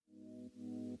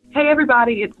Hey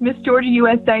everybody, it's Miss Georgia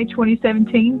USA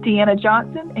 2017, Deanna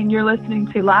Johnson, and you're listening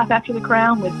to Life After the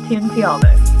Crown with Tim Tialdo.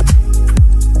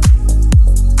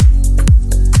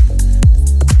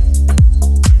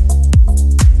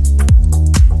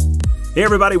 Hey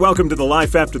everybody, welcome to the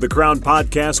Life After the Crown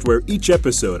podcast, where each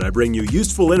episode I bring you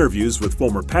useful interviews with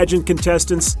former pageant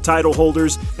contestants, title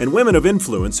holders, and women of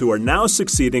influence who are now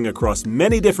succeeding across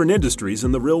many different industries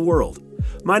in the real world.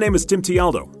 My name is Tim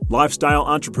Tialdo, lifestyle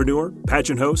entrepreneur,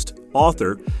 pageant host,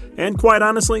 author, and quite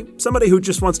honestly, somebody who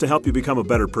just wants to help you become a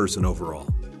better person overall.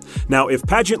 Now, if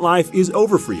pageant life is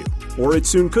over for you, or it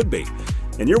soon could be,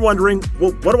 and you're wondering,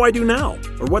 well, what do I do now?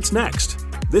 Or what's next?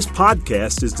 This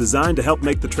podcast is designed to help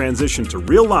make the transition to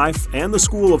real life and the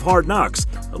school of hard knocks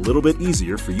a little bit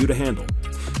easier for you to handle.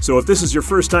 So if this is your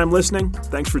first time listening,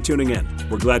 thanks for tuning in.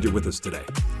 We're glad you're with us today.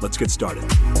 Let's get started.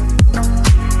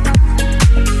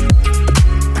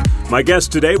 My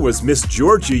guest today was Miss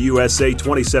Georgia USA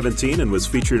 2017 and was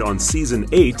featured on Season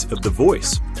 8 of The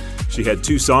Voice. She had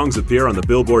 2 songs appear on the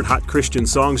Billboard Hot Christian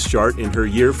Songs chart in her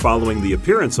year following the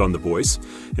appearance on The Voice,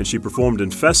 and she performed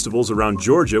in festivals around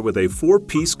Georgia with a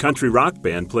 4-piece country rock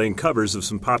band playing covers of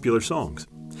some popular songs.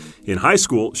 In high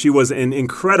school, she was an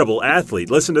incredible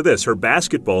athlete. Listen to this. Her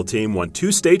basketball team won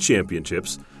 2 state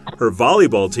championships. Her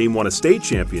volleyball team won a state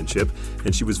championship,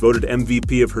 and she was voted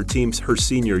MVP of her team her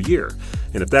senior year.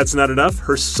 And if that's not enough,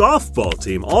 her softball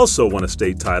team also won a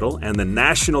state title and the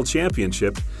national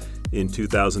championship in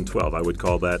 2012. I would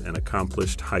call that an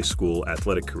accomplished high school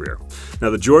athletic career. Now,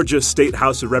 the Georgia State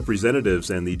House of Representatives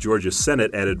and the Georgia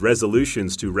Senate added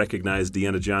resolutions to recognize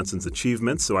Deanna Johnson's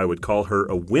achievements, so I would call her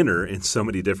a winner in so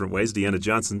many different ways. Deanna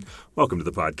Johnson, welcome to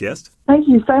the podcast. Thank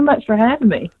you so much for having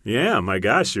me. Yeah, my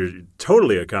gosh, you're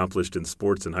totally accomplished in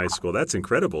sports in high school. That's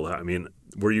incredible. I mean,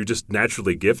 were you just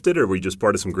naturally gifted, or were you just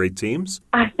part of some great teams?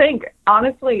 I think,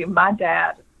 honestly, my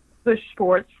dad pushed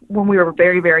sports when we were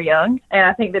very, very young. And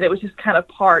I think that it was just kind of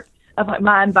part of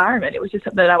my environment. It was just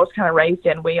something that I was kind of raised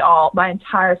in. My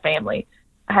entire family,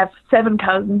 I have 7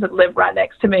 cousins that live right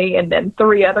next to me and then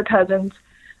 3 other cousins.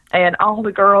 And all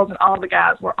the girls and all the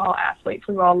guys were all athletes.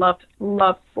 We all loved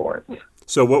sports.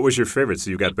 So what was your favorite? So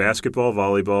you've got basketball,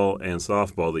 volleyball, and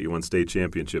softball that you won state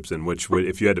championships in. Which would,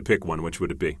 if you had to pick one, which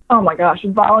would it be? Oh my gosh,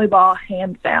 volleyball,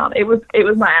 hands down. It was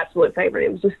my absolute favorite.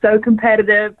 It was just so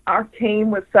competitive. Our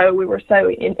team we were so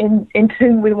in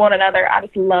tune with one another. I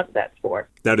just loved that sport.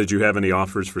 Now, did you have any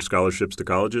offers for scholarships to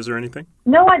colleges or anything?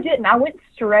 No, I didn't. I went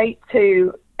straight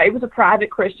to, it was a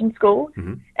private Christian school,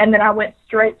 and then I went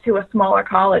straight to a smaller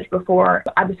college before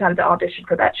I decided to audition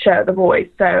for that show, The Voice.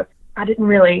 So I didn't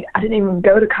even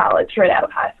go to college straight out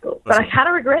of high school. But I kind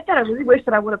of regret that. I really wish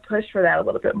that I would have pushed for that a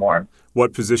little bit more.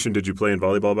 What position did you play in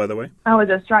volleyball, by the way? I was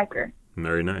a striker.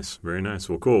 Very nice. Very nice.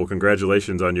 Well, cool.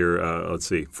 Congratulations on your,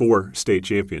 4 state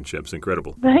championships.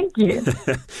 Incredible. Thank you.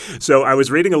 So I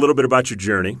was reading a little bit about your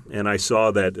journey, and I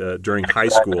saw that during high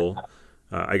school,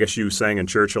 I guess you sang in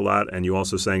church a lot, and you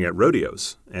also sang at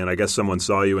rodeos. And I guess someone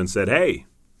saw you and said, hey,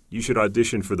 you should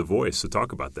audition for The Voice. So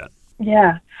talk about that.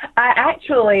 Yeah. I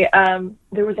actually,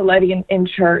 there was a lady in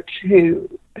church who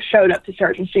showed up to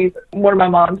church, and she's one of my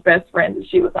mom's best friends, and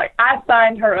she was like, I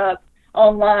signed her up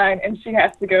online, and she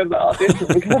has to go to the audition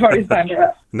because I've already signed her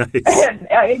up. Nice. And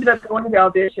I ended up going to the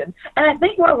audition. And I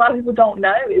think what a lot of people don't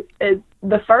know is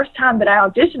the first time that I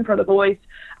auditioned for The Voice,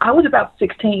 I was about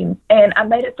 16, and I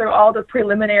made it through all the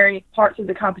preliminary parts of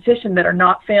the competition that are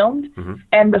not filmed.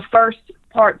 And the first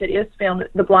part that is filmed,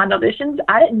 the blind auditions,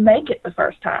 I didn't make it the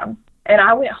first time. And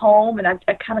I went home, and I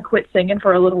kind of quit singing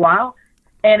for a little while.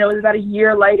 And it was about a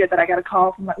year later that I got a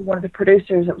call from one of the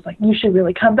producers that was like, you should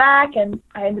really come back. And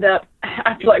I ended up,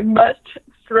 after much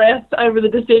stress over the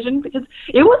decision, because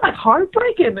it was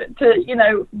heartbreaking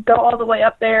to, go all the way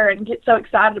up there and get so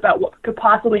excited about what could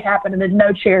possibly happen, and then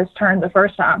no chairs turned the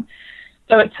first time.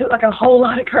 So it took a whole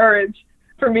lot of courage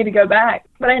for me to go back.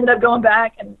 But I ended up going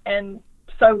back, and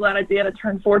so glad I did. I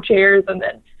turned 4 chairs and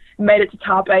then made it to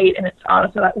top 8, and it's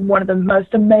honestly one of the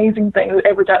most amazing things I've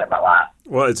ever done in my life.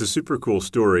 Well, it's a super cool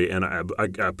story, and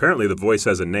apparently The Voice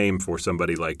has a name for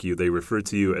somebody like you. They refer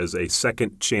to you as a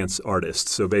second chance artist,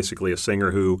 so basically a singer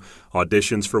who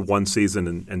auditions for one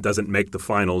season and doesn't make the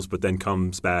finals, but then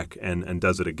comes back and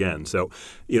does it again. So,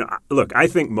 look, I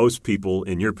think most people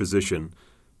in your position,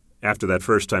 after that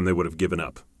first time, they would have given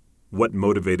up. What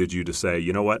motivated you to say,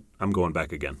 you know what, I'm going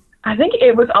back again? I think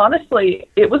it was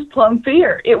plum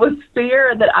fear. It was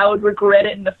fear that I would regret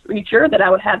it in the future, that I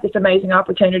would have this amazing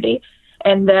opportunity,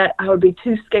 and that I would be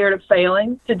too scared of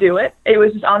failing to do it. It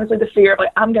was just honestly the fear of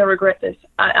I'm going to regret this.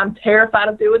 I'm terrified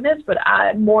of doing this, but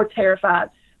I'm more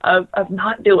terrified of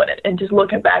not doing it and just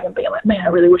looking back and being like, man, I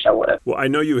really wish I would have. Well, I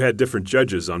know you had different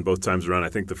judges on both times around. I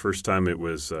think the first time it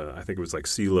was, like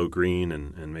CeeLo Green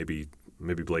and maybe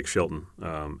Blake Shelton,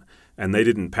 and they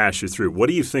didn't pass you through. What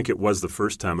do you think it was the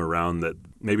first time around that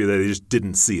maybe they just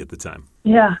didn't see at the time?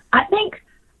 Yeah, I think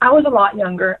I was a lot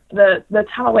younger. The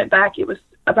time I went back, it was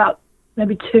about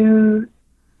maybe two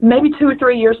or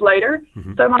 3 years later.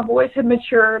 Mm-hmm. So my voice had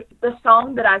matured. The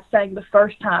song that I sang the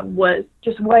first time was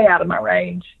just way out of my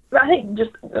range. But I think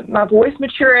just my voice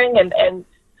maturing and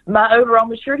my overall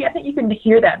maturity, I think you can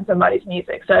hear that in somebody's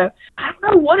music. So I don't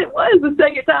know what it was the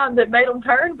second time that made them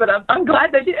turn, but I'm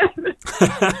glad they did.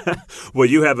 Well,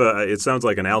 you have it sounds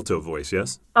like an alto voice,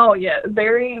 yes? Oh, yeah.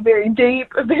 Very, very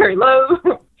deep, very low.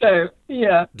 So,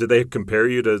 yeah. Did they compare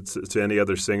you to any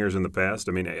other singers in the past?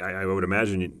 I mean, I would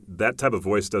imagine that type of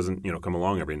voice doesn't, come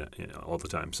along all the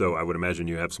time. So I would imagine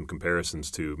you have some comparisons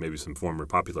to maybe some former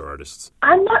popular artists.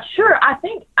 I'm not sure. I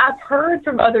think I've heard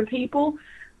from other people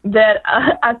that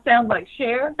I sound like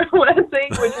Cher when I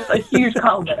sing, which is a huge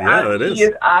compliment. Yeah, it is. She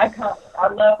is iconic. I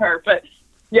love her. But,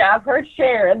 yeah, I've heard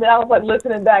Cher, and then I was,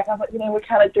 listening back. I was like, we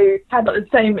kind of do have the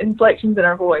same inflections in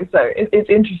our voice, so it's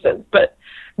interesting. But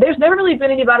there's never really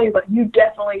been anybody who's like, you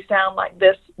definitely sound like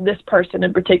this person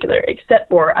in particular, except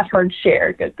for I've heard Cher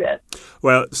a good bit.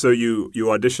 Well, so you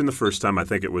auditioned the first time, I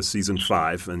think it was season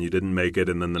 5, and you didn't make it,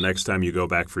 and then the next time you go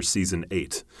back for season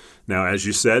 8. Now, as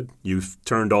you said, you've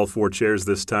turned all 4 chairs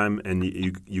this time, and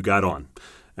you got on.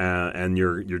 And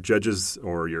your judges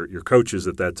or your coaches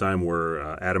at that time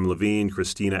were Adam Levine,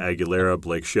 Christina Aguilera,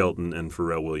 Blake Shelton, and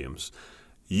Pharrell Williams.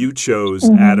 You chose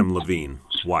Adam Levine.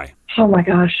 Why? Oh, my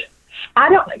gosh. I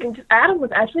don't know. Adam was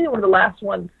actually one of the last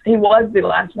ones. He was the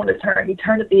last one to turn. He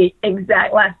turned at the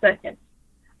exact last second.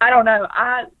 I don't know.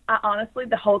 I honestly,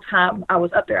 the whole time I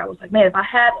was up there, I was like, man, if I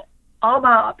had all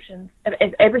my options,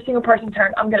 if every single person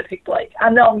turned, I'm going to pick Blake.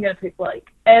 I know I'm going to pick Blake.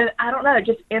 And I don't know,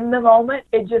 just in the moment,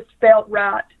 it just felt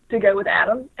right to go with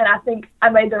Adam. And I think I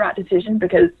made the right decision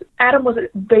because Adam was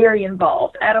very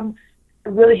involved. Adam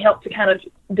really helped to kind of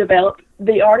develop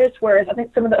the artist, whereas I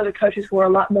think some of the other coaches were a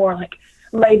lot more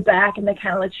laid back, and they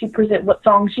kind of let you present what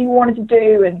songs you wanted to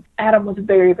do. And Adam was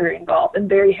very, very involved and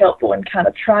very helpful in kind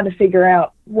of trying to figure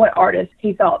out what artist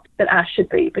he thought that I should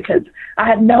be, because I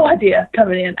had no idea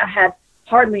coming in. I had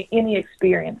hardly any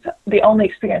experience. The only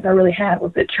experience I really had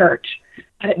was at church.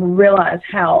 I didn't realize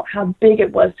how big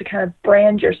it was to kind of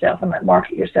brand yourself and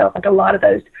market yourself, like a lot of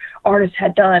those artists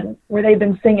had done, where they've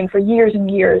been singing for years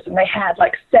and years, and they had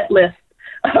set lists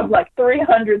of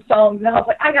 300 songs, and I was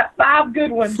like, I got 5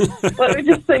 good ones. Let me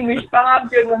just sing these 5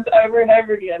 good ones over and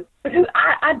over again, because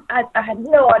I had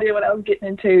no idea what I was getting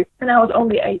into, and I was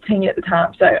only 18 at the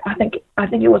time. So I think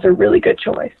it was a really good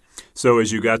choice. So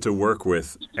as you got to work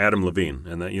with Adam Levine,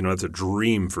 and that's a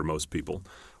dream for most people,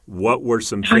 what were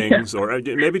some things, or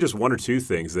maybe just 1 or 2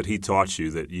 things that he taught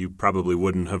you that you probably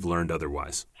wouldn't have learned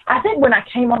otherwise? I think when I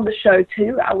came on the show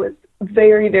too, I was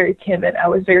very, very timid. I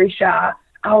was very shy.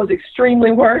 I was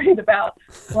extremely worried about,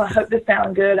 I hope this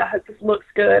sounds good. I hope this looks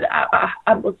good.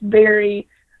 I was very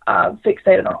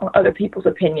fixated on other people's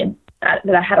opinion,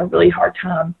 that I had a really hard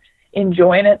time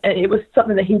enjoying it. And it was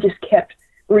something that he just kept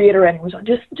reiterating, was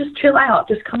just chill out,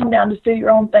 just calm down, just do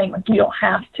your own thing. You don't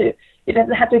have to, it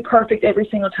doesn't have to be perfect every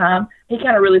single time. He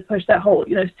kind of really pushed that whole,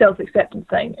 self-acceptance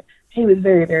thing. He was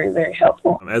very, very, very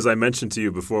helpful. As I mentioned to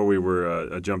you before we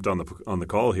were jumped on the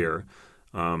call here,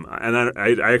 and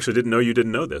I actually didn't know you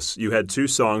didn't know this. You had 2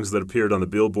 songs that appeared on the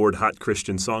Billboard Hot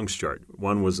Christian Songs chart.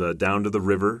 One was Down to the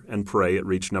River and Pray. It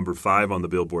reached number 5 on the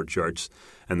Billboard charts.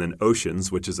 And then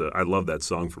Oceans, which is I love that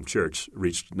song from church,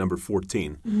 reached number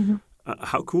 14. Mm-hmm.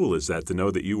 How cool is that to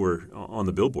know that you were on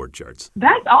the Billboard charts?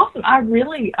 That's awesome. I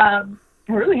really had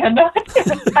no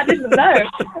idea. I didn't know.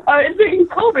 You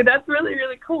told me. That's really,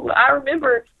 really cool. I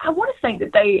remember, I want to think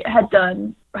that they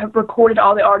have recorded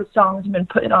all the artist songs and been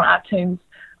putting it on iTunes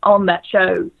on that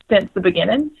show since the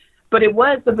beginning. But it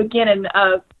was the beginning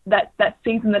of that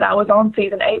season that I was on.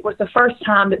 Season 8 was the first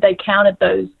time that they counted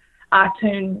those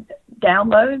iTunes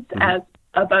downloads as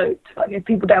a vote. If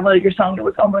people downloaded your song, it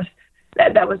was almost,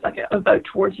 that was a vote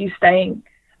towards you staying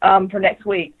for next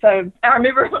week. So I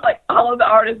remember all of the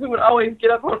artists who would always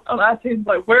get up on iTunes,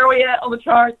 where are we at on the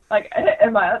charts?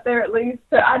 Am I up there at least?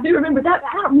 So I do remember that.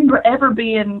 I don't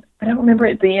remember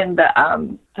it being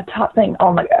the top thing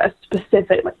on a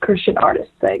specific Christian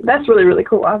artist thing. That's really, really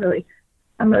cool. I'm really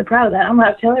proud of that. I'm going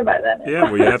to have to tell everybody that now. Yeah,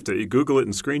 well, you have to Google it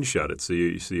and screenshot it so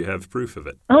you have proof of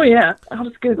it. Oh, yeah. I'll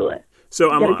just Google it. So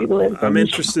I'm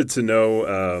interested to know,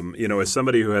 as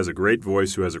somebody who has a great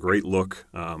voice, who has a great look,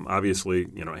 obviously,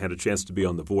 I had a chance to be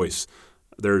on The Voice.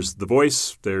 there's The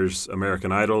Voice, there's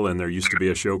American Idol, and there used to be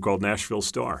a show called Nashville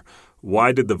Star.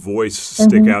 Why did The Voice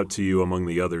stick out to you among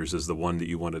the others as the one that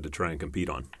you wanted to try and compete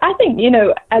on? I think,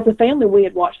 as a family, we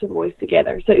had watched The Voice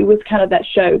together, so it was kind of that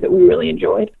show that we really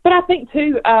enjoyed. But I think,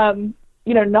 too,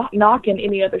 not knocking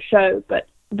any other show, but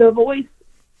The Voice,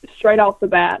 straight off the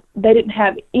bat, they didn't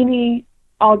have any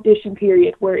audition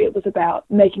period where it was about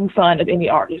making fun of any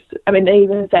artist. I mean, they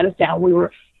even sat us down. We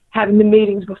were having the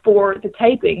meetings before the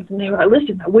tapings, and they were like,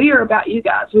 listen, we are about you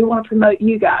guys. We want to promote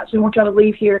you guys. We want y'all to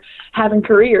leave here having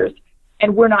careers,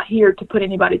 and we're not here to put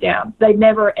anybody down. They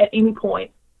never at any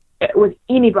point with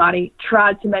anybody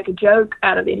tried to make a joke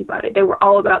out of anybody. They were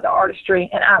all about the artistry,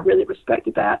 and I really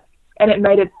respected that. And it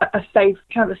made it a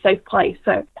safe place.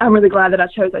 So I'm really glad that I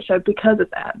chose that show because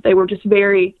of that. They were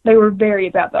very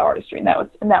about the artistry, and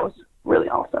that was really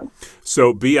awesome.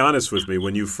 So be honest with me,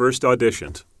 when you first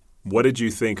auditioned, what did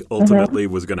you think ultimately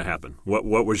was going to happen? What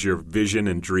was your vision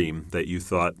and dream that you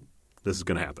thought this is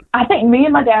going to happen? I think me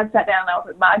and my dad sat down and I was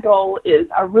like, my goal is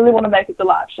I really want to make it to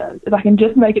live shows. If I can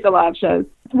just make it to live shows,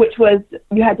 which was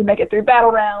you had to make it through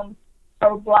battle rounds,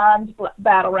 or blind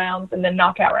battle rounds, and then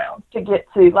knockout rounds to get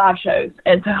to live shows.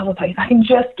 And so I was like, if I can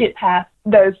just get past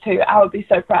those two, I would be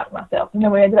so proud of myself. And then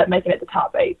we ended up making it the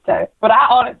top 8. So, but I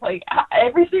honestly,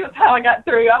 every single time I got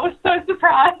through, I was so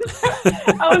surprised.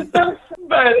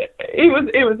 But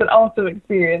it was an awesome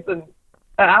experience, and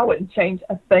I wouldn't change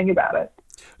a thing about it.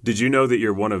 Did you know that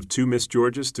you're one of 2 Miss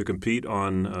Georgias to compete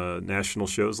on national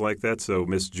shows like that? So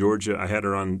Miss Georgia, I had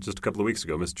her on just a couple of weeks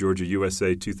ago, Miss Georgia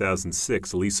USA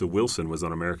 2006. Lisa Wilson was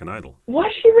on American Idol.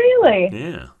 Was she really?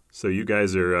 Yeah. So you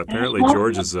guys are apparently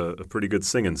Georgia's a pretty good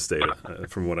singing state,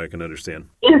 from what I can understand.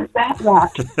 Is that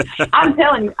right? I'm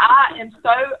telling you,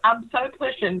 I'm so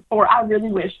pushing for. I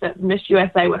really wish that Miss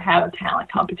USA would have a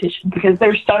talent competition because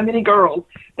there's so many girls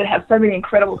that have so many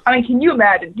incredible. I mean, can you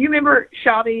imagine? Do you remember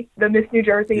Shavi, the Miss New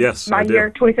Jersey? Yes, my I do. year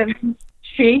 2017.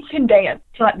 She can dance.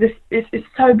 Like this is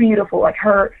so beautiful. Like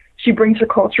she brings her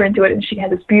culture into it, and she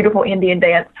has this beautiful Indian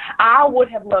dance. I would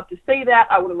have loved to see that.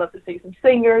 I would have loved to see some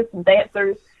singers, some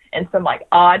dancers, and some like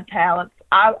odd talents.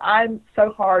 I'm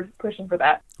so hard pushing for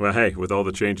that. Well, hey, with all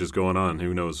the changes going on,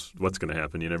 who knows what's going to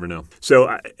happen? You never know.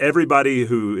 So everybody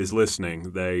who is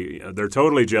listening, they're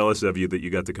totally jealous of you that you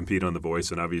got to compete on The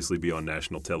Voice and obviously be on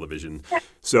national television.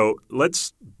 So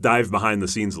let's dive behind the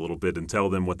scenes a little bit and tell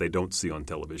them what they don't see on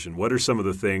television. What are some of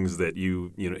the things that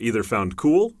you either found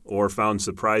cool or found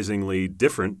surprisingly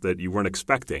different that you weren't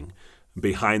expecting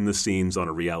behind the scenes on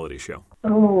a reality show?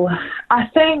 Oh, I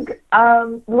think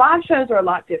live shows are a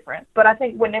lot different, but I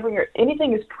think whenever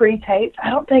anything is pre-taped, I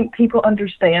don't think people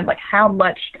understand like how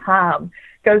much time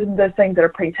goes into those things that are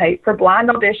pre-taped. For blind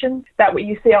auditions, that what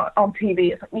you see on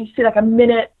TV, it's like you see like a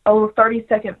minute,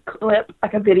 30-second clip,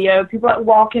 like a video, people like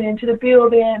walking into the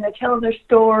building, they're telling their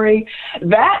story.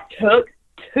 That took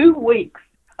 2 weeks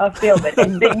of filming,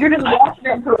 and then you're just walking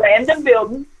into random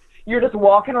buildings, you're just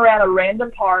walking around a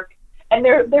random park. And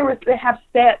they have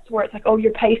sets where it's like, oh,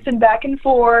 you're pacing back and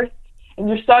forth, and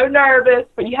you're so nervous,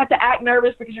 but you have to act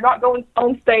nervous because you're not going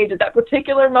on stage at that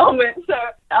particular moment. So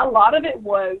a lot of it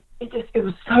was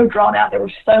so drawn out. There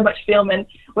was so much filming.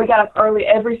 We got up early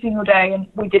every single day, and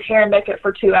we did hair and makeup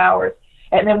for 2 hours,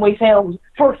 and then we filmed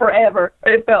for forever.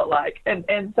 It felt like, and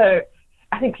so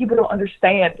I think people don't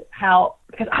understand how,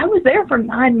 because I was there for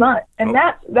 9 months, and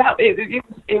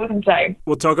it was insane.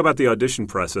 We'll talk about the audition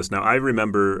process. Now, I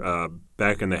remember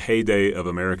back in the heyday of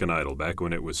American Idol, back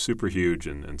when it was super huge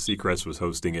and Seacrest was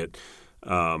hosting it,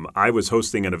 I was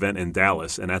hosting an event in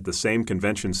Dallas, and at the same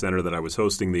convention center that I was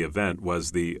hosting the event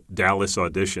was the Dallas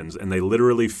auditions, and they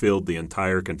literally filled the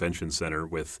entire convention center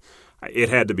with, it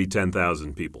had to be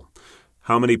 10,000 people.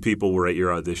 How many people were at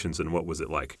your auditions, and what was it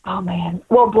like? Oh, man.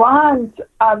 Well, Blinds,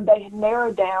 they had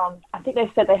narrowed down. I think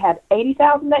they said they had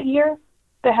 80,000 that year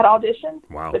that had auditioned.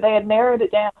 Wow. But they had narrowed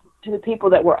it down to the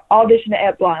people that were auditioning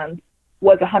at Blinds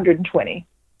was 120.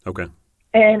 Okay.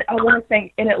 And I want to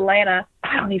think in Atlanta,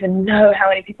 I don't even know how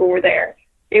many people were there.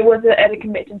 It was at a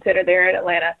convention center there in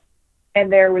Atlanta. And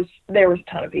there was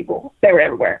a ton of people. They were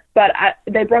everywhere. But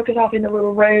they broke us off into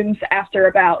little rooms after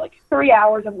about 3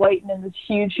 hours of waiting in this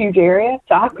huge, huge area.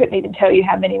 So I couldn't even tell you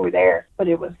how many were there. But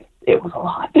it was a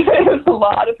lot. It was a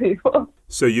lot of people.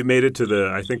 So you made it to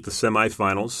the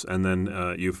semifinals, and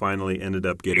then you finally ended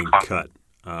up getting cut.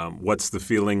 What's the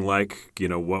feeling like?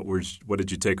 What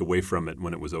did you take away from it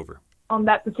when it was over? On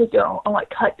that particular, on like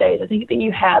cut days, I think that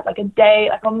you had like a day,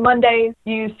 like on Mondays,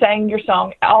 you sang your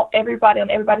song, everybody on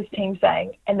everybody's team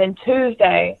sang. And then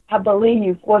Tuesday, I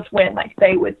believe, was when like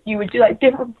you would do like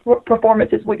different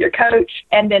performances with your coach.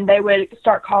 And then they would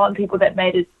start calling people that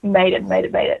made it.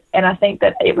 And I think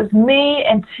that it was me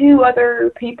and two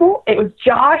other people. It was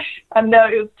Josh. I know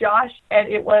it was Josh. And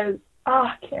it was,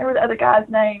 I can't remember the other guy's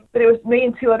name, but it was me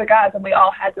and two other guys. And we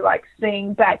all had to like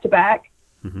sing back to back.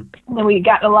 Mm-hmm. And then we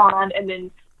got in a line, and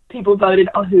then people voted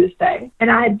on who to stay.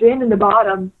 And I had been in the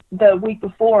bottom the week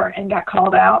before and got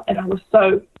called out, and I was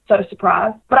so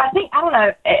surprised. But I don't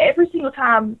know, every single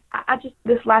time,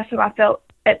 this last time I felt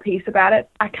at peace about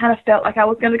it. I kind of felt like I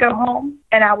was going to go home,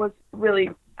 and I was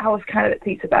kind of at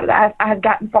peace about it. I had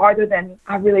gotten farther than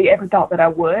I really ever thought that I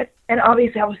would. And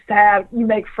obviously I was sad. You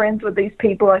make friends with these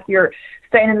people, like you're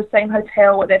staying in the same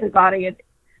hotel with everybody, and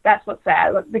that's what's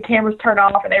sad. Like, the cameras turn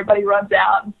off and everybody runs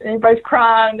out and everybody's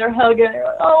crying, they're hugging, they're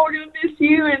like, oh, we're going to miss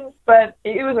you. But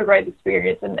it was a great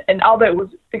experience. And although it was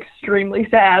extremely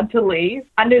sad to leave,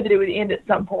 I knew that it would end at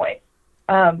some point.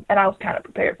 And I was kind of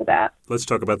prepared for that. Let's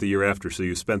talk about the year after. So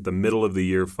you spent the middle of the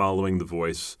year following The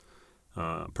Voice,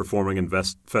 performing in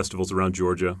festivals around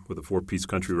Georgia with a 4-piece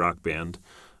country rock band.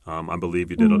 I believe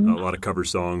you did a lot of cover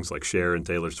songs like Cher and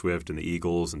Taylor Swift and the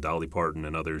Eagles and Dolly Parton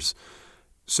and others.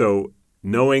 So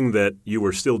knowing that you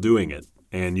were still doing it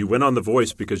and you went on The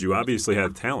Voice because you obviously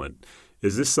had talent,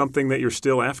 is this something that you're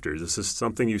still after? Is this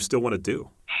something you still want to do?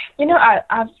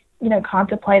 I've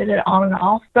contemplated it on and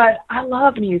off, but I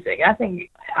love music. I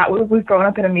think we've grown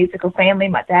up in a musical family.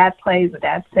 My dad plays, my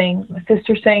dad sings, my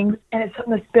sister sings, and it's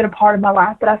something that's been a part of my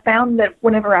life. But I found that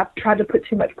whenever I've tried to put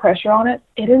too much pressure on it,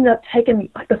 it ended up taking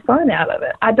like the fun out of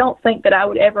it. I don't think that I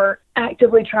would ever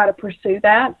actively try to pursue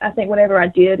that. I think whenever I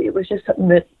did, it was just something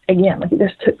that, again, like it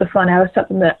just took the fun out of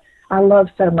something that I love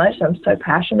so much, that I'm so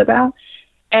passionate about.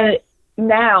 And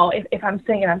now, if I'm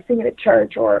singing at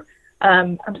church, or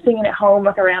I'm singing at home,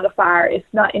 like around a fire. It's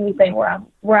not anything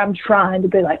where I'm trying to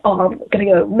be like, oh, I'm gonna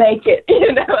go make it.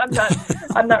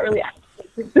 I'm not really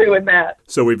doing that.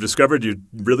 So we've discovered you're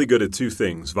really good at two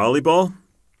things: volleyball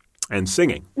and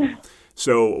singing.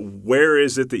 So where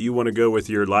is it that you want to go with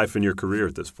your life and your career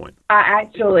at this point?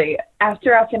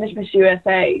 After I finished Miss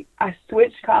USA, I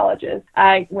switched colleges.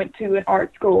 I went to an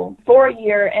art school for a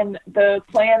year, and the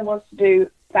plan was to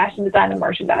do fashion design and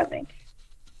merchandising.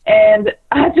 And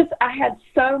I had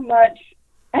so much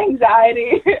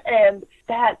anxiety, and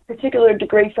that particular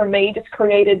degree for me just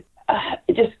created,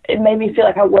 it made me feel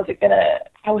like I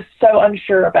was so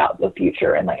unsure about the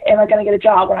future, and like, am I going to get a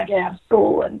job when I get out of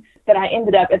school? And that I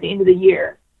ended up at the end of the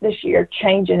year, this year,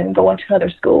 changing and going to another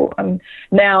school. I'm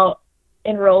now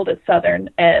enrolled at Southern,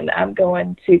 and I'm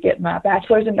going to get my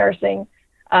bachelor's in nursing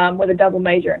with a double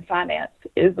major in finance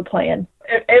is the plan.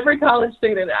 Every college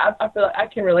student, I feel like I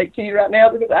can relate to you right now,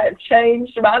 because I have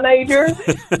changed my major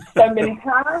so many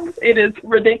times. It is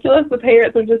ridiculous. The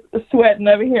parents are just sweating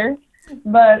over here.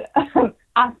 But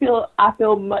I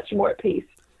feel much more at peace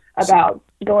about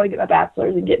going to get my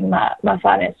bachelor's and getting my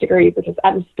finance degree, because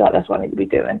I just thought that's what I need to be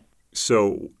doing.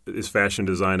 So is fashion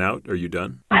design out? Are you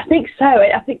done? I think so.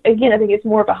 I think it's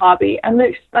more of a hobby.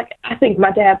 I think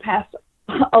my dad passed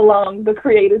along the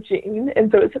creative gene,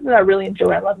 and so it's something I really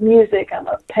enjoy. I love music, I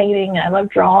love painting, I love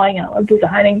drawing, I love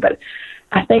designing, but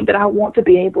I think that I want to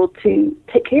be able to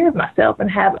take care of myself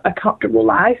and have a comfortable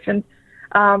life, and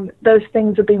those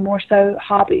things would be more so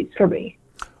hobbies for me.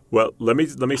 Well, let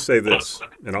me say this,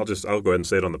 and I'll go ahead and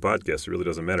say it on the podcast. It really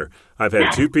doesn't matter. I've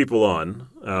had two people on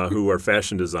who are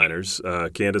fashion designers.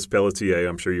 Candace Pelletier,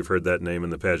 I'm sure you've heard that name in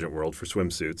the pageant world for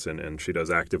swimsuits, and she does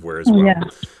activewear as well. Yeah.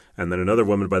 And then another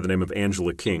woman by the name of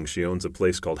Angela King. She owns a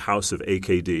place called House of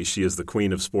AKD. She is the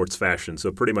queen of sports fashion.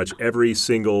 So pretty much every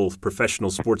single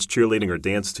professional sports cheerleading or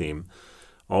dance team,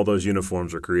 all those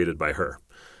uniforms are created by her.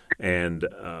 And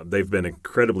they've been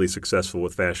incredibly successful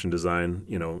with fashion design,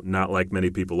 not like many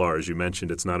people are. As you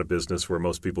mentioned, it's not a business where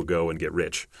most people go and get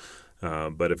rich.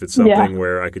 But if it's something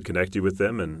where I could connect you with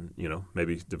them and,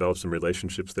 maybe develop some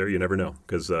relationships there, you never know.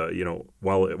 Because,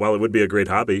 while it would be a great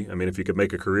hobby, I mean, if you could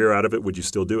make a career out of it, would you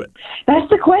still do it? That's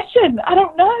the question. I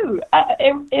don't know.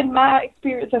 In my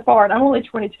experience so far, and I'm only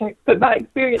 22, but my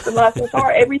experience in life so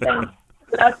far, everything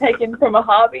that I've taken from a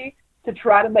hobby to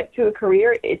try to make to a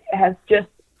career, it has just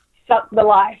sucked the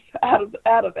life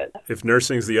out of it. If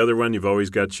nursing's the other one, you've always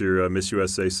got your Miss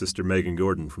USA sister Megan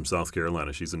Gordon from South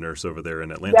Carolina. She's a nurse over there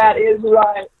in Atlanta. That is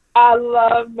right. I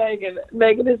love Megan.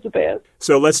 Megan is the best.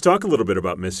 So let's talk a little bit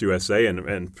about Miss USA, and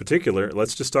in particular,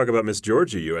 let's just talk about Miss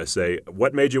Georgia USA.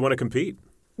 What made you want to compete?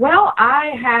 Well,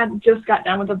 I had just got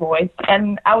done with The Voice,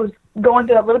 and I was going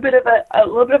through a little bit of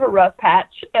a rough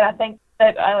patch. And I think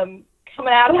that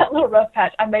coming out of that little rough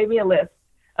patch, I made me a list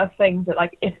of things that,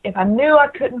 like, if I knew I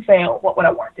couldn't fail, what would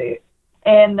I want to do?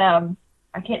 And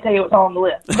I can't tell you what's on the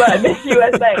list, but Miss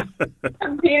USA,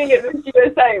 competing at Miss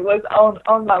USA was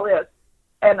on my list.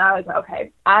 And I was like,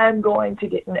 okay, I'm going to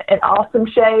get in awesome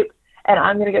shape, and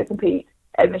I'm going to go compete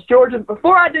at Miss Georgia.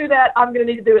 Before I do that, I'm going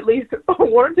to need to do at least 1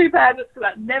 or 2 pageants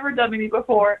because I've never done any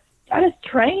before. I just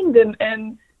trained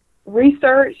and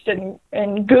researched and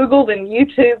Googled and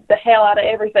YouTubed the hell out of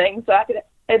everything so I could,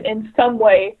 in some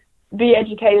way, be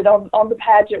educated on the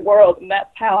pageant world. And that's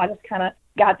how I just kind of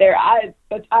got there. I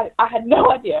had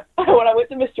no idea. When I went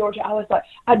to Miss Georgia, I was like,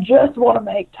 I just want to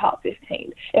make top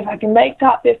 15. If I can make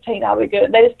top 15, I'll be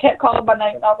good. They just kept calling my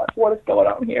name, and I was like, what is going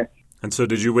on here? And so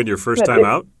did you win your first time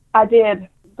out? I did,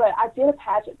 but I did a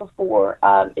pageant before.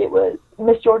 It was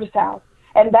Miss Georgia South,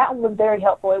 and that one was very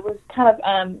helpful. It was kind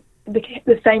of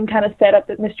the same kind of setup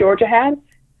that Miss Georgia had,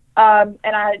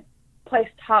 and I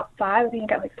placed top 5. I think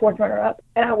I got like 4th runner-up,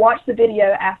 and I watched the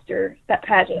video after that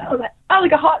pageant. I was like, I'm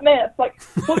like a hot mess. Like,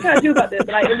 what can I do about this?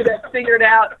 And I ended up figuring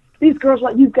out, these girls were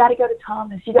like, you've got to go to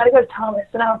Thomas. You got to go to Thomas.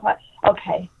 And I was like,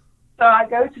 okay. So I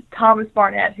go to Thomas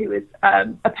Barnett, who is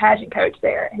a pageant coach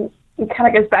there. He kind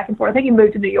of goes back and forth. I think he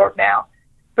moved to New York now.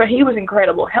 But he was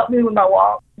incredible. Helped me with my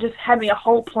walk. Just had me a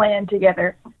whole plan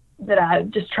together that I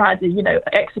just tried to,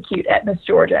 execute at Miss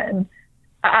Georgia. And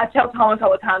I tell Thomas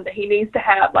all the time that he needs to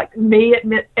have, like, me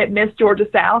at Miss Georgia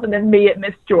South and then me at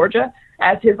Miss Georgia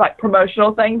as his, like,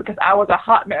 promotional thing, because I was a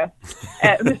hot mess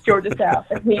at Miss Georgia South.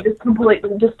 And he just completely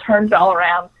just turns it all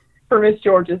around for Miss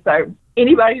Georgia. So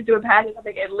anybody who's doing pageants, I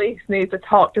think, at least needs to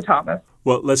talk to Thomas.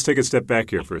 Well, let's take a step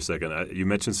back here for a second. You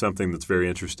mentioned something that's very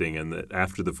interesting, and that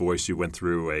after The Voice, you went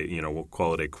through we'll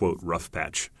call it a, quote, rough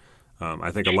patch.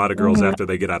 I think a lot of girls, after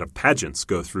they get out of pageants,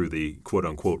 go through the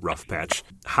quote-unquote rough patch.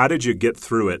 How did you get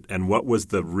through it, and what was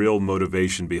the real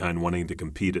motivation behind wanting to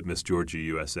compete at Miss Georgia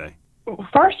USA?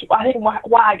 First, I think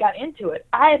why I got into it,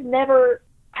 I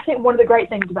think one of the great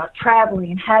things about traveling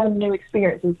and having new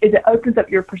experiences is it opens up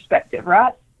your perspective,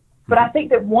 right? But I think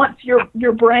that once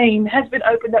your brain has been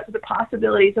opened up to the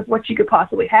possibilities of what you could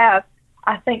possibly have,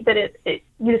 I think that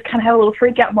you just kind of have a little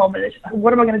freak-out moment. It's just like,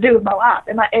 what am I going to do with my life?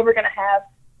 Am I ever going to have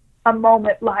a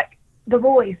moment like The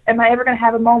Voice? Am I ever going to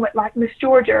have a moment like Miss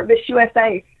Georgia or Miss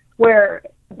USA, where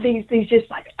these just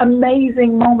like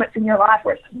amazing moments in your life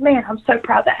where it's like, man, I'm so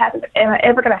proud that happened. Am I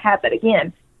ever going to have that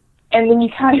again? And then you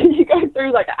go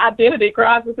through like an identity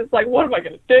crisis. It's like, what am I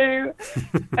going to do?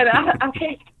 And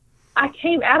I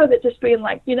came out of it just being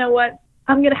like, you know what?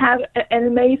 I'm going to have an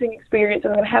amazing experience,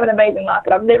 and I'm going to have an amazing life,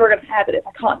 but I'm never going to have it if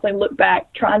I constantly look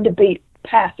back trying to beat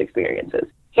past experiences.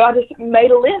 So I just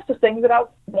made a list of things that I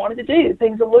wanted to do,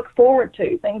 things to look forward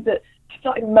to, things that I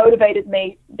felt like motivated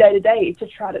me day to day to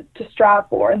try to strive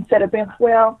for, instead of being like,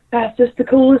 well, that's just the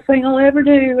coolest thing I'll ever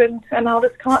do, and I'll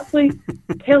just constantly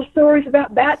tell stories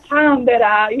about that time that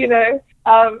I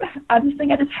just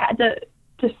think I just had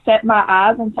to set my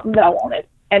eyes on something that I wanted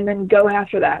and then go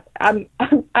after that. I'm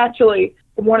actually,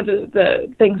 one of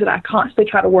the things that I constantly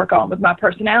try to work on with my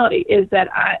personality is that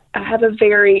I have a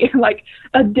very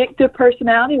addictive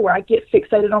personality where I get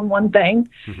fixated on one thing.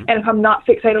 Mm-hmm. And if I'm not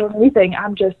fixated on anything,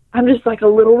 I'm just like a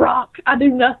little rock. I do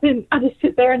nothing. I just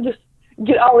sit there and just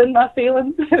get all in my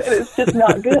feelings. And it's just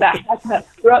not good. I have to have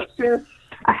structure.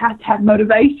 I have to have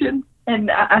motivation. And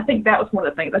I think that was one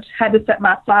of the things. I just had to set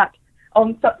my sights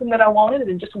on something that I wanted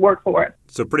and just work for it.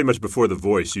 So pretty much before The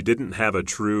Voice, you didn't have a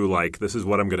true, this is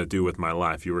what I'm going to do with my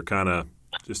life. You were kind of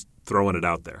just throwing it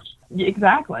out there.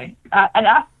 Exactly. And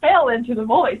I fell into The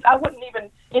Voice. I wasn't even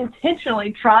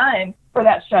intentionally trying for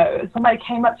that show. Somebody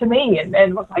came up to me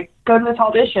and was like, go to this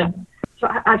audition. So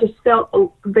I just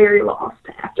felt very lost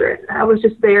after it. I was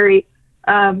just very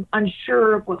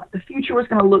unsure of what the future was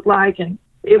going to look like, and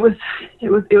it was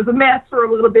a mess for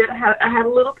a little bit. I had a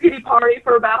little pity party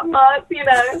for about a month,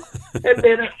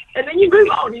 and then you move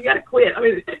on. You got to quit. I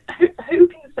mean, who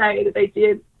can say that they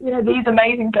did these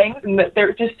amazing things and that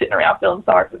they're just sitting around feeling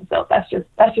sorry for themselves?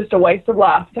 That's just a waste of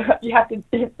life. So you have to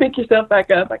pick yourself back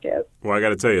up, I guess. Well, I got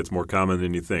to tell you, it's more common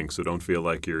than you think. So don't feel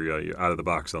like you're out of the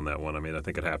box on that one. I mean, I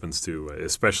think it happens to,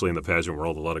 especially in the pageant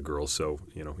world, a lot of girls. So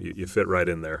you fit right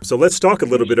in there. So let's talk a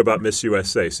little bit about Miss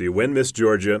USA. So you win Miss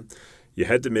Georgia. You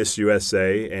head to Miss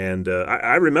USA, and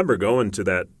I remember going to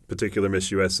that particular Miss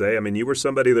USA. I mean, you were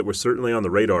somebody that was certainly on the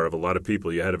radar of a lot of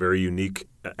people. You had a very unique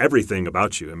everything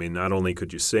about you. I mean, not only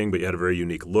could you sing, but you had a very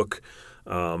unique look.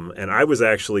 And I was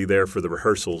actually there for the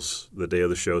rehearsals the day of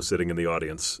the show, sitting in the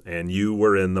audience, and you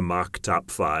were in the mock top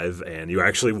 5, and you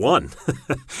actually won.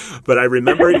 But I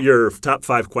remember your top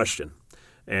 5 question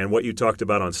and what you talked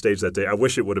about on stage that day. I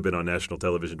wish it would have been on national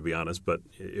television, to be honest, but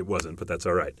it wasn't, but that's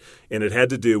all right. And it had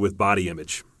to do with body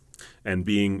image and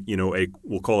being,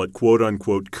 we'll call it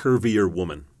quote-unquote curvier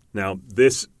woman. Now,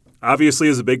 this obviously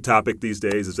is a big topic these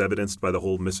days, as evidenced by the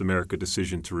whole Miss America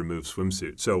decision to remove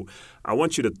swimsuit. So I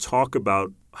want you to talk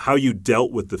about how you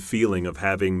dealt with the feeling of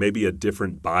having maybe a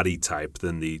different body type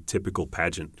than the typical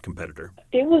pageant competitor.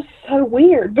 It was so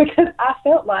weird because I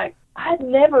felt like I'd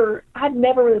never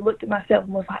really looked at myself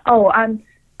and was like, oh, I'm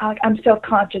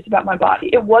self-conscious about my body.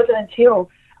 It wasn't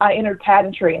until I entered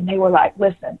pageantry and they were like,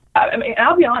 listen, I mean,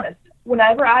 I'll be honest,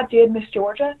 whenever I did Miss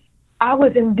Georgia, I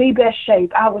was in the best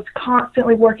shape. I was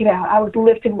constantly working out. I was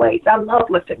lifting weights. I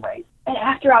loved lifting weights. And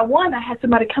after I won, I had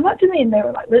somebody come up to me and they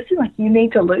were like, listen, like you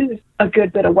need to lose a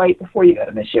good bit of weight before you go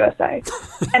to Miss USA.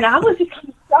 And I was just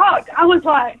shocked. I was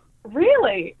like,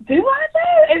 really? Do I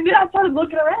do? And then I started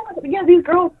looking around. I said, yeah, these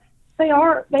girls, they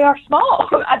are small.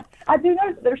 I do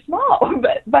know that they're small,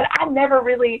 but I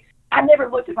never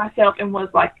looked at myself and was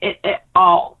like at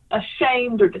all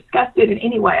ashamed or disgusted in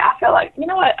any way. I felt like, you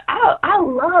know what, I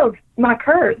love my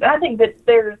curves. I think that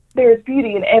there's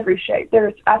beauty in every shape.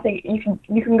 I think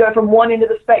you can go from one end of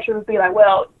the spectrum and be like,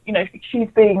 well, you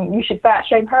should fat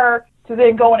shame her, to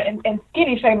then going and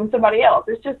skinny shaming somebody else.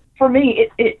 It's just, for me,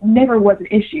 it never was an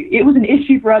issue. It was an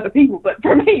issue for other people, but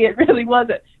for me, it really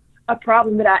wasn't a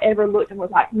problem that I ever looked and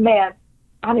was like, man,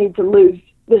 I need to lose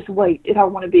this weight if I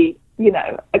want to be,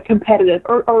 a competitive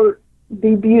or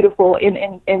be beautiful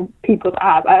in people's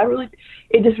eyes.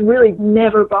 It just really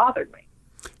never bothered me.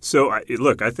 So,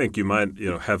 I think you might,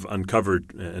 have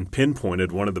uncovered and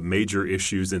pinpointed one of the major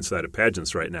issues inside of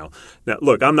pageants right now. Now,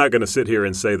 look, I'm not going to sit here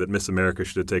and say that Miss America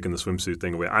should have taken the swimsuit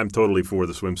thing away. I'm totally for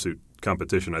the swimsuit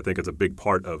competition. I think it's a big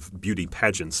part of beauty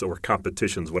pageants or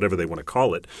competitions, whatever they want to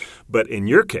call it. But in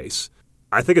your case,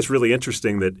 I think it's really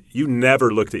interesting that you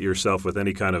never looked at yourself with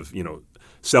any kind of,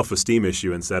 self-esteem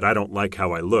issue and said, I don't like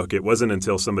how I look. It wasn't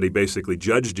until somebody basically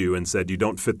judged you and said you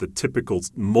don't fit the typical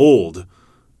mold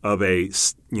of a,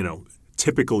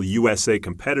 typical USA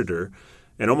competitor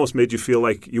and almost made you feel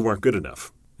like you weren't good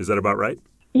enough. Is that about right?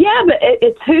 Yeah, but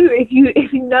it too, if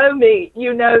you know me,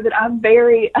 you know that I'm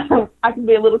very, I can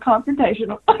be a little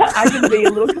confrontational. I can be a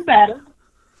little combative.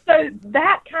 So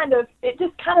that it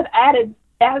just kind of added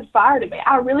fire to me.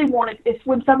 I really wanted, it's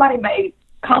when somebody made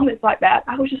comments like that,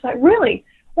 I was just like, really?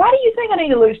 Why do you think I need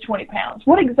to lose 20 pounds?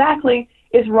 What exactly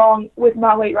is wrong with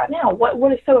my weight right now?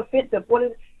 What is so offensive?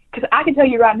 Because I can tell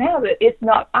you right now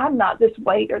that I'm not this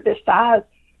weight or this size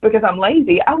because I'm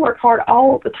lazy. I work hard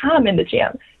all the time in the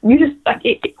gym. You just,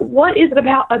 what is it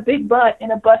about a big butt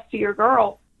and a bustier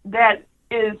girl that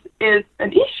is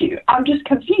an issue? I'm just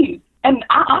confused. And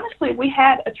honestly, we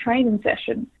had a training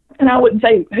session, and I wouldn't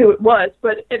say who it was,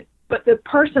 but the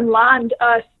person lined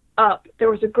us up. There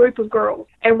was a group of girls,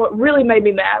 and what really made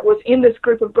me mad was in this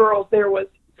group of girls there was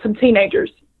some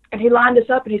teenagers, and he lined us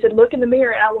up and he said, look in the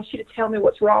mirror and I want you to tell me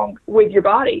what's wrong with your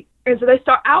body. And so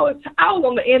I was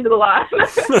on the end of the line.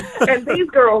 And these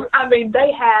girls, I mean,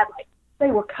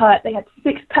 they were cut, they had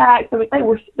 6 packs, I mean,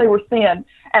 they were thin,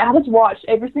 and I just watched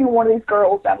every single one of these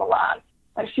girls down the line.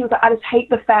 Like, she was like, I just hate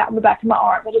the fat on the back of my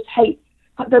arms, I just hate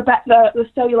the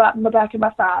cellulite in the back of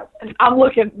my thighs. And I'm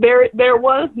looking, there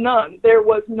was none.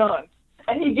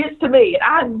 And he gets to me, and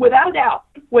I'm without a doubt,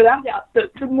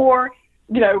 the more,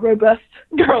 robust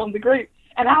girl in the group.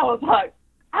 And I was like,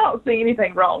 I don't see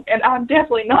anything wrong, and I'm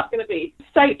definitely not going to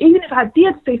even if I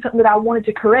did see something that I wanted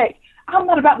to correct, I'm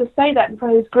not about to say that in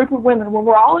front of this group of women when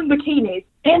we're all in bikinis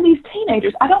and these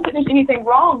teenagers. I don't think there's anything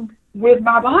wrong with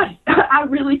my body. I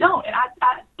really don't. And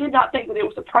I did not think that it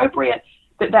was appropriate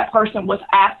that person was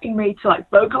asking me to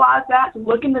vocalize that, to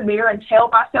look in the mirror and tell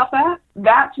myself that.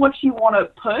 That's what you want to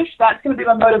push. That's going to be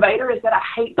my motivator, is that I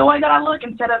hate the way that I look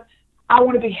instead of I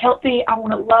want to be healthy. I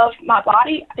want to love my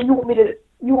body. And you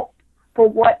want for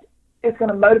what is going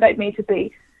to motivate me to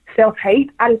be self-hate.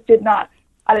 I did not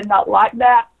like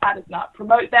that. I did not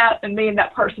promote that. And me and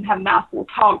that person had a nice little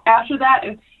talk after that,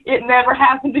 and it never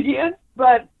happened again.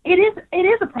 But it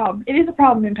is a problem. It is a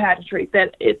problem in pageantry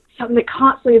that it's something that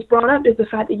constantly is brought up, is the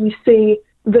fact that you see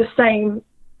the same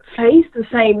face, the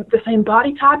same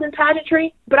body type in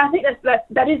pageantry. But I think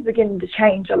that is beginning to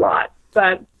change a lot.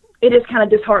 But it is kind of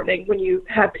disheartening when you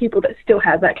have people that still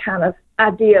have that kind of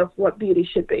idea of what beauty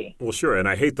should be. Well, sure. And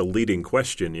I hate the leading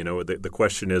question. The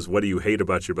question is, what do you hate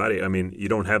about your body? I mean, you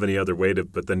don't have any other way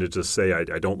but then to just say, I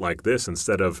don't like this,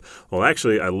 instead of, well,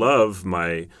 actually, I love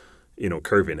my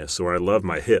curviness, or I love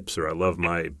my hips, or I love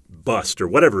my bust, or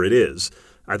whatever it is.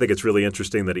 I think it's really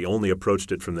interesting that he only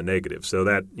approached it from the negative. So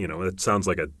that, it sounds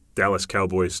like a Dallas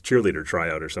Cowboys cheerleader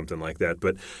tryout or something like that.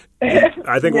 But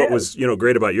I think what was,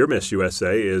 great about your Miss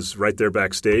USA is right there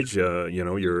backstage,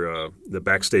 the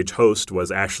backstage host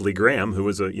was Ashley Graham, who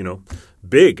was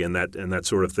big in that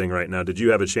sort of thing right now. Did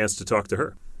you have a chance to talk to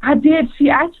her? I did. She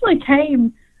actually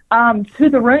came to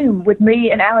the room with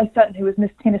me and Allie Sutton, who was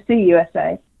Miss Tennessee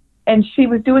USA. And she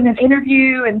was doing an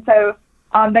interview, and so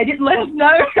they didn't let us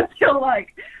know until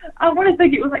I want to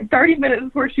think it was 30 minutes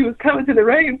before she was coming to the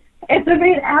room. And so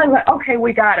me and Allie were like, okay,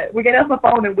 we got it. We get off the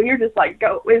phone and we were just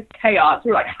go, it's chaos.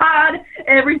 We're hide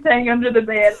everything under the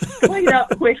bed, clean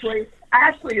up quickly.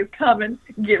 Ashley is coming,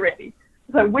 get ready.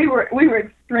 So we were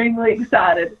extremely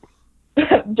excited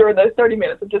during those 30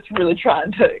 minutes of just really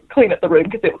trying to clean up the room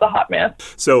because it was a hot mess.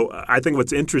 So I think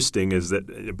what's interesting is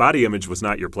that body image was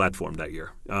not your platform that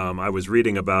year. I was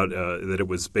reading about that it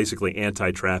was basically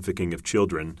anti-trafficking of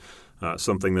children,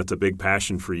 something that's a big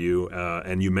passion for you.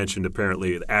 And you mentioned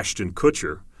apparently Ashton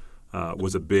Kutcher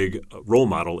was a big role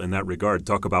model in that regard.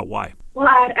 Talk about why. Well,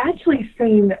 I had actually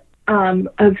seen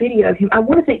a video of him. I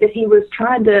want to think that he was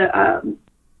trying to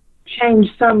change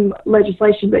some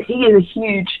legislation, but he is a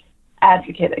huge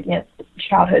advocate against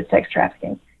childhood sex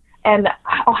trafficking. And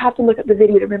I'll have to look at the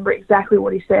video to remember exactly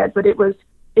what he said, but it was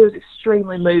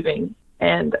extremely moving.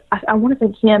 And I want to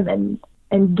think him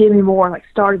and Demi Moore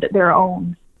started their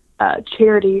own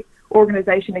charity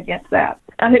organization against that.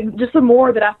 I think just the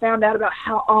more that I found out about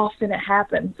how often it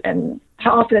happens and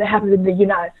how often it happens in the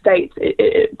United States,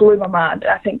 it blew my mind.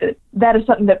 I think that is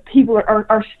something that people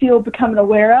are still becoming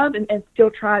aware of and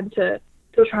still trying to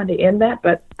end that.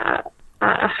 But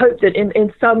I hope that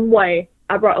in some way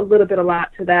I brought a little bit of light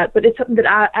to that. But it's something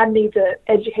that I need to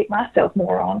educate myself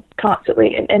more on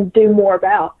constantly and do more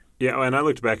about. Yeah, and I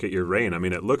looked back at your reign. I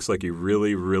mean, it looks like you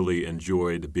really, really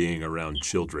enjoyed being around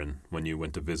children when you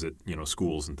went to visit,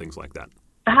 schools and things like that.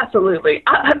 Absolutely.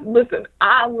 Listen,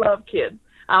 I love kids.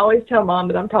 I always tell Mom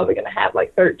that I'm probably going to have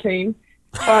 13.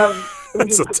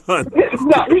 That's a ton. It's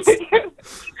not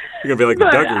ridiculous. You're going to be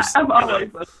like the Duggars. I'm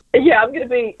going to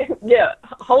be,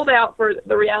 hold out for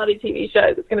the reality TV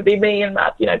shows. It's going to be me and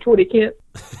my, 20 kids.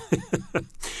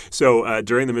 So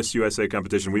during the Miss USA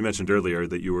competition, we mentioned earlier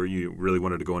that you really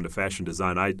wanted to go into fashion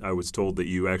design. I was told that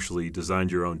you actually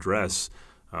designed your own dress,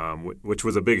 which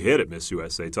was a big hit at Miss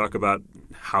USA. Talk about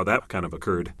how that kind of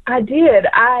occurred. I did.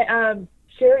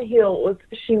 Sherry Hill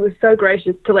she was so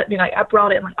gracious to let me, I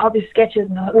brought in all these sketches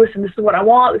and listen, this is what I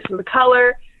want, this is the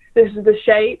color, this is the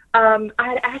shape. I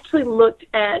had actually looked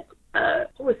at,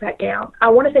 what was that gown? I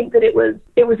want to think that it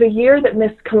was a year that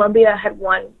Miss Columbia had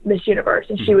won Miss Universe,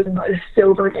 and she was in a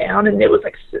silver gown, and it was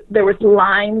there was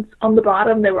lines on the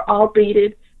bottom. They were all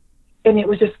beaded, and it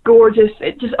was just gorgeous.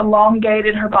 It just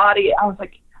elongated her body. I was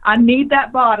like, I need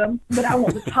that bottom, but I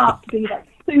want the top to be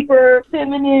super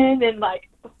feminine and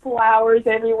flowers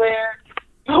everywhere.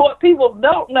 But what people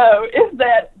don't know is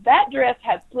that dress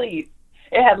had sleeves.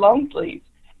 It had long sleeves.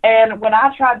 And when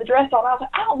I tried the dress on, I was like,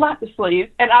 I don't like the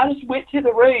sleeves. And I just went to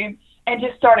the room and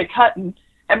just started cutting.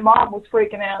 And Mom was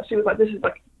freaking out. She was like,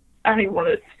 I don't even want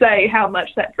to say how much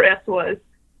that dress was.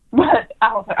 But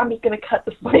I was like, I'm just going to cut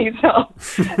the sleeves off.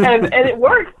 and it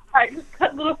worked. I just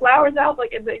cut little flowers out,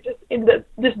 and they just ended up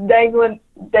just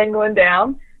dangling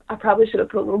down. I probably should have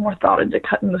put a little more thought into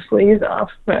cutting the sleeves off,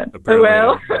 but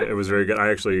apparently, it was very good. I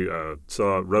actually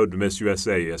saw Road to Miss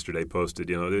USA yesterday posted.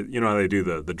 You know how they do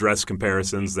the dress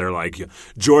comparisons. They're like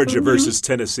Georgia versus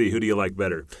Tennessee. Who do you like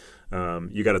better?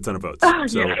 You got a ton of votes,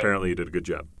 so apparently you did a good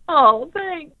job. Oh,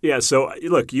 thanks. Yeah, so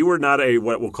look, you were not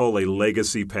what we'll call a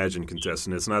legacy pageant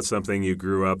contestant. It's not something you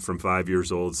grew up from 5 years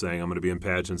old saying, I'm going to be in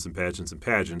pageants and pageants and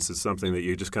pageants. It's something that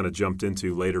you just kind of jumped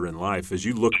into later in life. As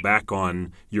you look back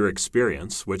on your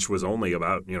experience, which was only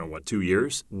about, 2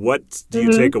 years, what do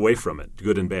you take away from it,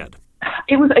 good and bad?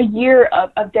 It was a year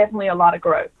of definitely a lot of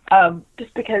growth,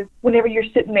 just because whenever you're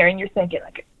sitting there and you're thinking,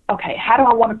 okay, how do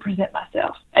I want to present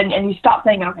myself? And you stop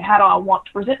thinking, okay, how do I want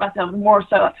to present myself? And more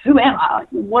so, who am I?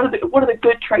 What are the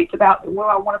good traits about me? What do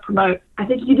I want to promote? I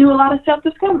think you do a lot of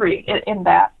self-discovery in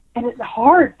that. And it's a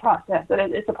hard process.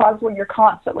 It's a process where you're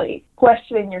constantly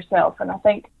questioning yourself. And I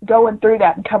think going through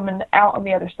that and coming out on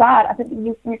the other side, I think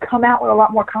you come out with a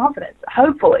lot more confidence.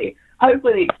 Hopefully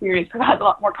the experience provides a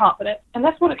lot more confidence. And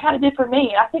that's what it kind of did for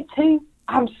me. I think, too,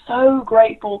 I'm so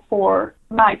grateful for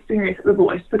my experience at The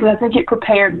Voice because I think it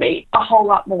prepared me a whole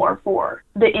lot more for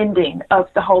the ending of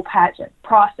the whole pageant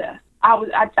process.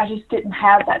 I just didn't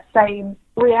have that same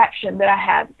reaction that I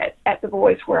had at The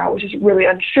Voice where I was just really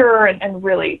unsure and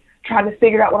really trying to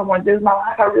figure out what I want to do with my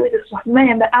life. I really just was like,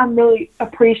 man, that I'm really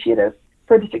appreciative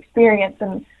for this experience,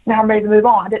 and now I'm ready to move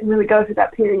on. I didn't really go through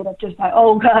that period of just like,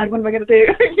 oh God, what am I going to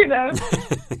do?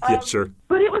 Yeah, sure.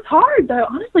 But it was hard though,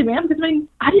 honestly, man, because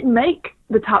I didn't make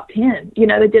the top 10.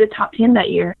 They did a top 10 that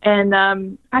year, and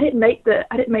I didn't make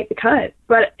the cut.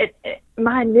 But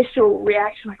my initial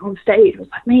reaction, like on stage, was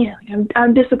like, man, like,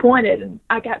 I'm disappointed. And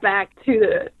I got back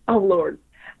to oh Lord.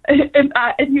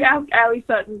 If you ask Allie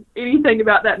Sutton anything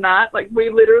about that night, like we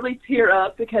literally tear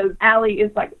up because Allie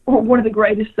is like one of the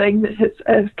greatest things that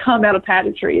has come out of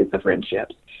pageantry is the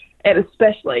friendships, and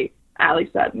especially Allie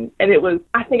Sutton. And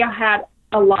I think I had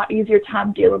a lot easier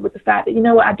time dealing with the fact that,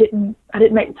 I didn't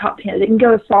make the top 10. I didn't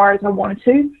go as far as I wanted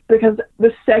to, because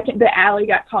the second that Allie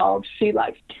got called, she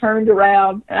like turned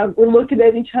around and we're looking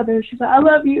at each other and she's like, I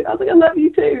love you. I was like, I love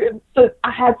you too. And so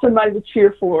I had somebody to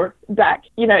cheer for back,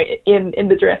 in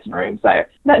the dressing room. So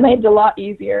that made it a lot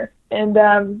easier. And,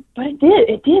 but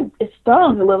it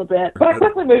stung a little bit, but I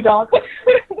quickly moved on.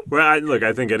 Well,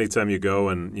 I think anytime you go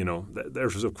and,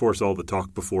 there's, of course, all the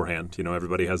talk beforehand.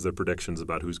 Everybody has their predictions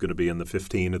about who's going to be in the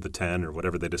 15 or the 10 or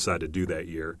whatever they decide to do that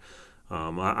year.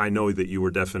 I know that you were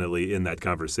definitely in that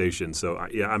conversation. So,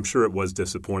 I'm sure it was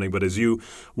disappointing. But as you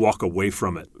walk away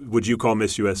from it, would you call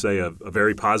Miss USA a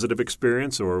very positive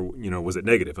experience, or, was it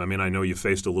negative? I mean, I know you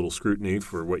faced a little scrutiny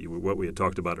for what we had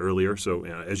talked about earlier. So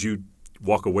as you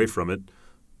walk away from it,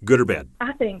 good or bad?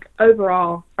 I think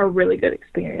overall are really good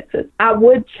experiences. I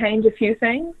would change a few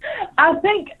things. I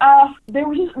think there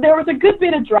was a good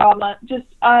bit of drama, just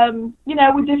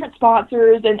with different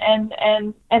sponsors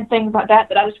and things like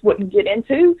that I just wouldn't get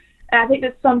into. And I think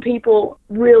that some people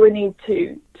really need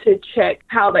to check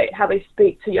how they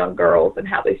speak to young girls and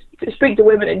how they speak to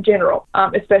women in general,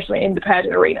 especially in the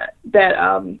pageant arena, that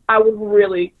I would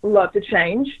really love to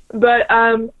change. But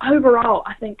overall,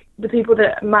 I think the people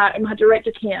that my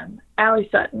director, Kim, Allie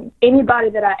Sutton, anybody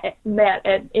that I met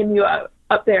at MUO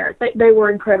up there, they were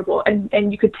incredible,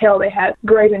 and you could tell they had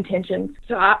great intentions.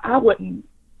 So I wouldn't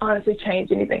honestly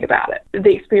change anything about it.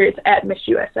 The experience at Miss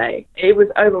USA, it was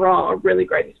overall a really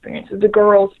great experience. The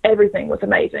girls, everything was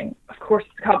amazing. Of course,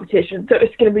 it's a competition, so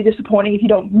it's going to be disappointing if you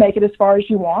don't make it as far as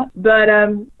you want. But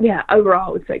overall,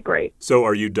 I would say great. So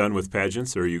are you done with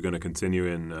pageants, or are you going to continue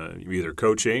in either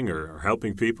coaching or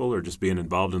helping people or just being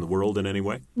involved in the world in any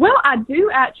way? Well, I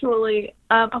do actually.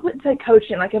 I wouldn't say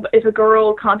coaching. Like if a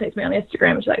girl contacts me on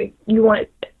Instagram and say, you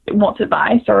wants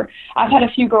advice, or I've had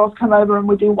a few girls come over and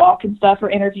we do walk and stuff or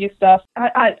interview stuff.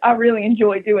 I really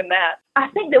enjoy doing that. I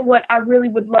think that what I really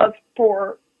would love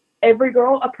for every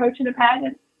girl approaching a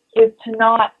pageant is to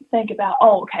not think about,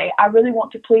 I really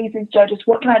want to please these judges.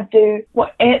 What can I do?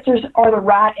 What answers are the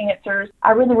right answers?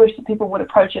 I really wish that people would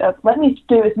approach it as, let me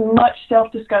do as much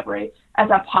self-discovery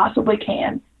as I possibly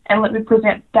can, and let me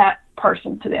present that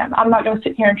person to them. I'm not going to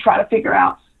sit here and try to figure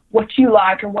out what you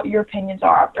like or what your opinions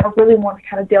are. I really want to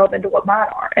kind of delve into what mine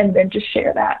are and then just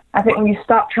share that. I think when you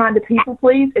stop trying to people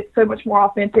please, it's so much more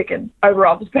authentic and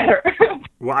overall just better.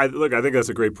 Well, I think that's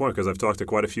a great point, because I've talked to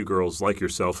quite a few girls like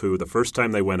yourself who the first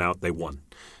time they went out, they won.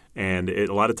 And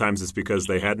a lot of times it's because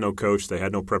they had no coach, they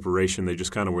had no preparation, they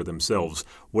just kind of were themselves.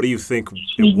 What do you think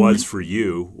it was for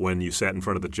you when you sat in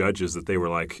front of the judges that they were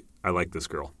like, I like this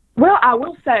girl? Well, I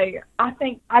will say, I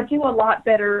think I do a lot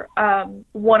better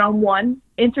one-on-one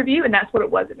interview, and that's what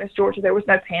it was at Miss Georgia. There was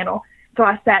no panel. So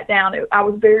I sat down. I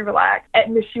was very relaxed. At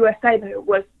Miss USA, there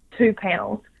was 2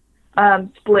 panels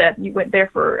split. You went there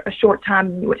for a short time,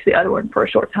 and you went to the other one for a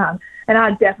short time. And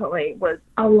I definitely was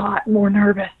a lot more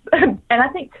nervous. And I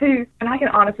think, too, and I can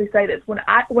honestly say this,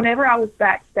 whenever I was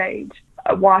backstage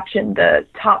watching the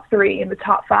top 3 and the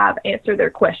top 5 answer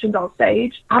their questions on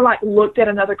stage, I looked at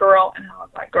another girl and I was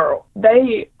like, girl,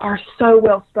 they are so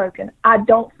well spoken. I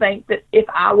don't think that if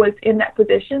I was in that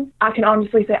position, I can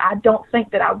honestly say I don't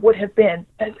think that I would have been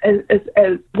as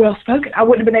well spoken. I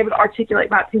wouldn't have been able to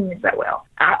articulate my opinions that well.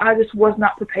 I just was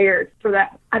not prepared for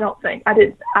that. I don't think I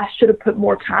did. I should have put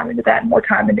more time into that, more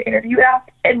time into interview out.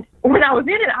 And when I was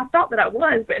in it, I thought that I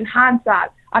was, but in hindsight,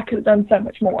 I could have done so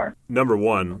much more. Number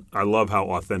one, I love how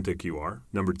authentic you are.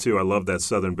 Number two, I love that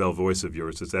Southern Belle voice of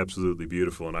yours. It's absolutely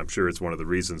beautiful, and I'm sure it's one of the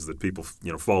reasons that people,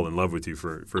 fall in love with you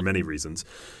for many reasons.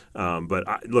 But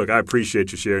I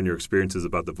appreciate you sharing your experiences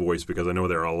about The Voice, because I know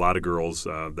there are a lot of girls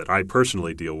that I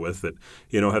personally deal with that,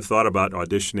 have thought about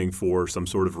auditioning for some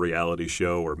sort of reality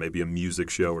show or maybe a music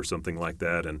show or something like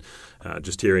that. And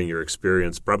just hearing your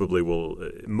experience probably will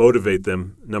motivate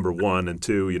them, number one, and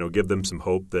two, give them some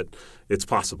hope that it's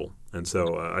possible. And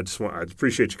so I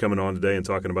appreciate you coming on today and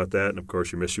talking about that, and of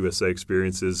course your Miss USA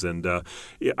experiences. And I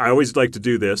always like to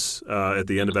do this at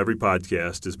the end of every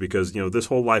podcast, is because this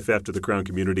whole Life After the Crown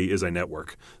community is a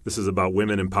network. This is about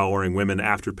women empowering women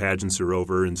after pageants are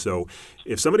over. And so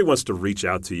if somebody wants to reach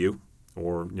out to you,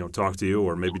 or talk to you,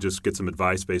 or maybe just get some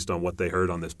advice based on what they heard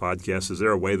on this podcast, is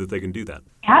there a way that they can do that?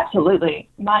 Absolutely.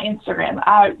 My Instagram,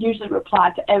 I usually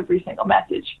reply to every single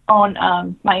message on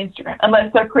my Instagram,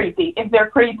 unless they're creepy. If they're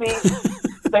creepy,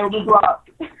 they will be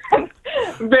blocked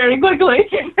very quickly.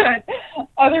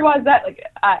 Otherwise,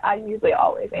 I usually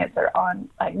always answer on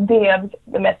DMs,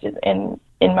 the messages in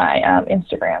my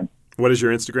Instagram. What is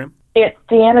your Instagram? It's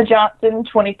Deanna Johnson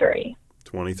 23.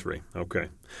 23. Okay.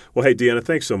 Well, hey, Deanna,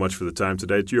 thanks so much for the time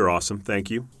today. You're awesome. Thank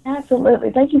you. Absolutely.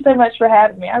 Thank you so much for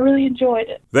having me. I really enjoyed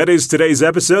it. That is today's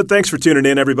episode. Thanks for tuning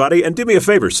in, everybody. And do me a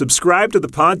favor, subscribe to the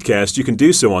podcast. You can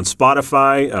do so on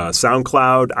Spotify,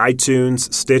 SoundCloud,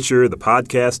 iTunes, Stitcher, the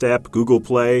podcast app, Google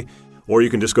Play, or you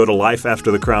can just go to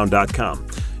lifeafterthecrown.com.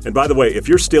 And by the way, if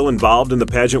you're still involved in the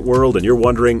pageant world and you're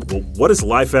wondering, well, what is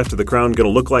Life After the Crown going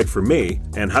to look like for me,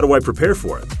 and how do I prepare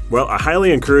for it? Well, I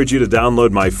highly encourage you to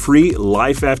download my free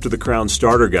Life After the Crown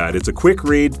starter guide. It's a quick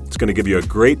read. It's going to give you a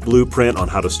great blueprint on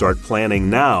how to start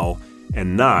planning now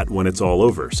and not when it's all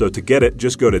over. So to get it,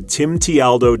 just go to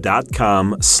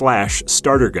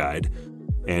timtialdo.com/starter guide,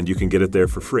 and you can get it there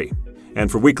for free. And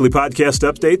for weekly podcast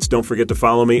updates, don't forget to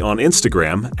follow me on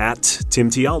Instagram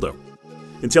 @timtialdo.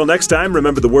 Until next time,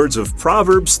 remember the words of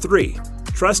Proverbs 3.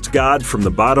 Trust God from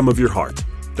the bottom of your heart.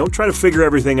 Don't try to figure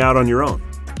everything out on your own.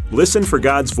 Listen for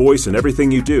God's voice in everything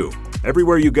you do,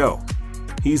 everywhere you go.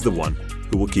 He's the one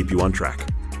who will keep you on track.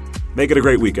 Make it a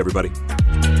great week, everybody.